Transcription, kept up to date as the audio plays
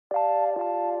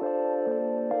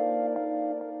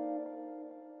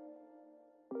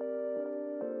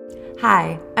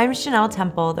Hi, I'm Chanel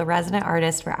Temple, the resident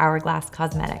artist for Hourglass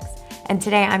Cosmetics, and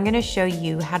today I'm going to show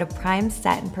you how to prime,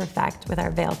 set, and perfect with our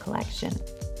veil collection.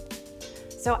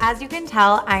 So as you can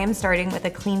tell, I am starting with a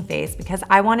clean face because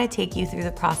I want to take you through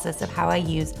the process of how I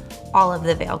use all of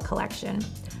the veil collection.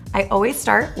 I always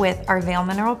start with our Veil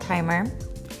Mineral Primer.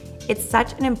 It's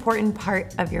such an important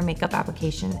part of your makeup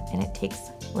application and it takes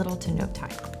little to no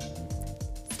time.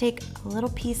 Let's take a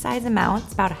little pea-sized amount,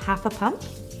 it's about a half a pump.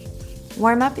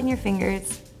 Warm up in your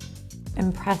fingers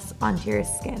and press onto your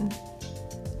skin.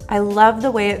 I love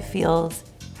the way it feels.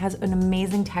 It has an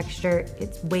amazing texture.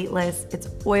 It's weightless, it's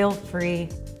oil-free.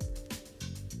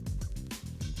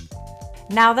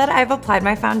 Now that I've applied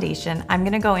my foundation, I'm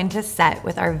gonna go into set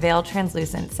with our Veil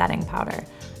Translucent Setting Powder.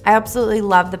 I absolutely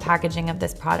love the packaging of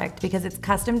this product because it's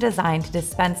custom designed to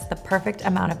dispense the perfect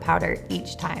amount of powder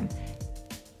each time.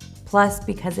 Plus,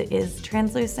 because it is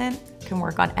translucent, it can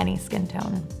work on any skin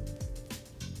tone.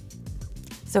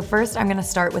 So first, I'm gonna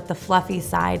start with the fluffy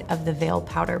side of the veil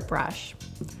powder brush.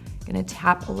 I'm gonna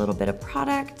tap a little bit of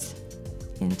product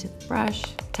into the brush,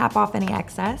 tap off any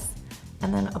excess,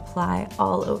 and then apply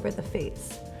all over the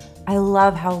face. I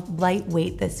love how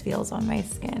lightweight this feels on my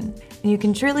skin. And you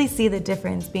can truly see the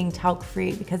difference being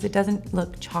talc-free because it doesn't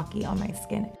look chalky on my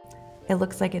skin. It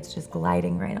looks like it's just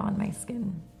gliding right on my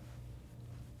skin.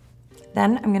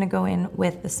 Then I'm gonna go in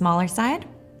with the smaller side,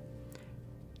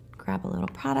 grab a little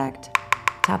product,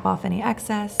 tap off any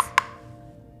excess,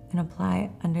 and apply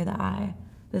under the eye.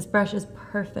 This brush is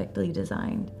perfectly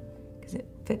designed because it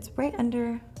fits right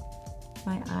under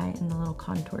my eye and the little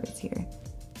contours here.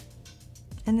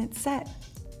 And it's set.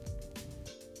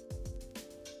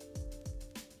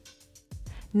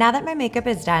 Now that my makeup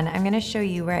is done, I'm gonna show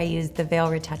you where I use the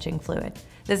Veil Retouching Fluid.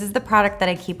 This is the product that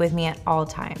I keep with me at all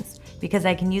times because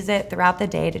I can use it throughout the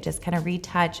day to just kind of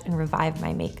retouch and revive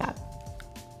my makeup.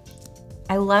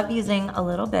 I love using a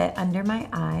little bit under my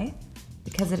eye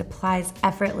because it applies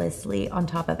effortlessly on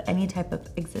top of any type of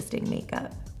existing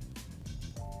makeup.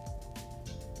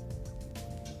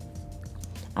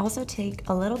 I also take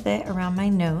a little bit around my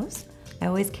nose. I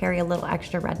always carry a little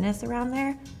extra redness around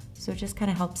there, so it just kind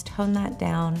of helps tone that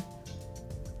down,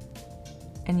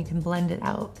 and you can blend it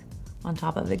out on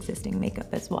top of existing makeup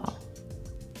as well.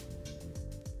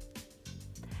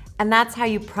 And that's how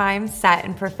you prime, set,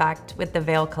 and perfect with the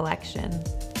Veil collection.